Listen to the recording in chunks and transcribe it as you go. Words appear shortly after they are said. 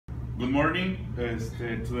Good morning.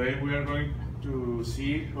 Today we are going to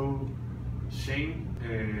see how change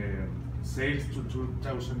sales to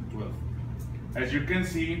 2012. As you can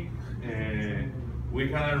see,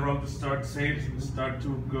 we had a rough start. Sales start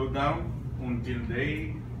to go down until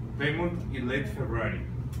they payment in late February.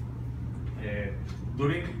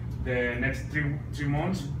 During the next three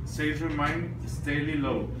months, sales remained steadily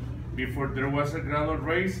low before there was a gradual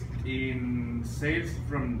rise in sales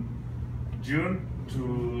from June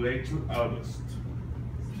to late August.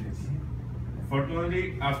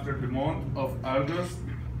 Fortunately, after the month of August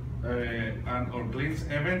and Orleans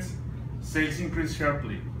events, sales increased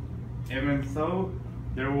sharply, even though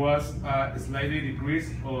there was a slight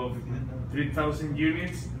decrease of 3,000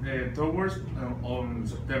 units towards on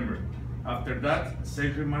September. After that,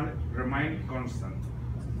 sales remained constant.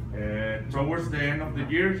 Towards the end of the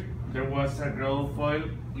year, there was a gradual fall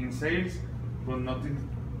in sales, but nothing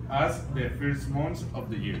as the first months of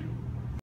the year.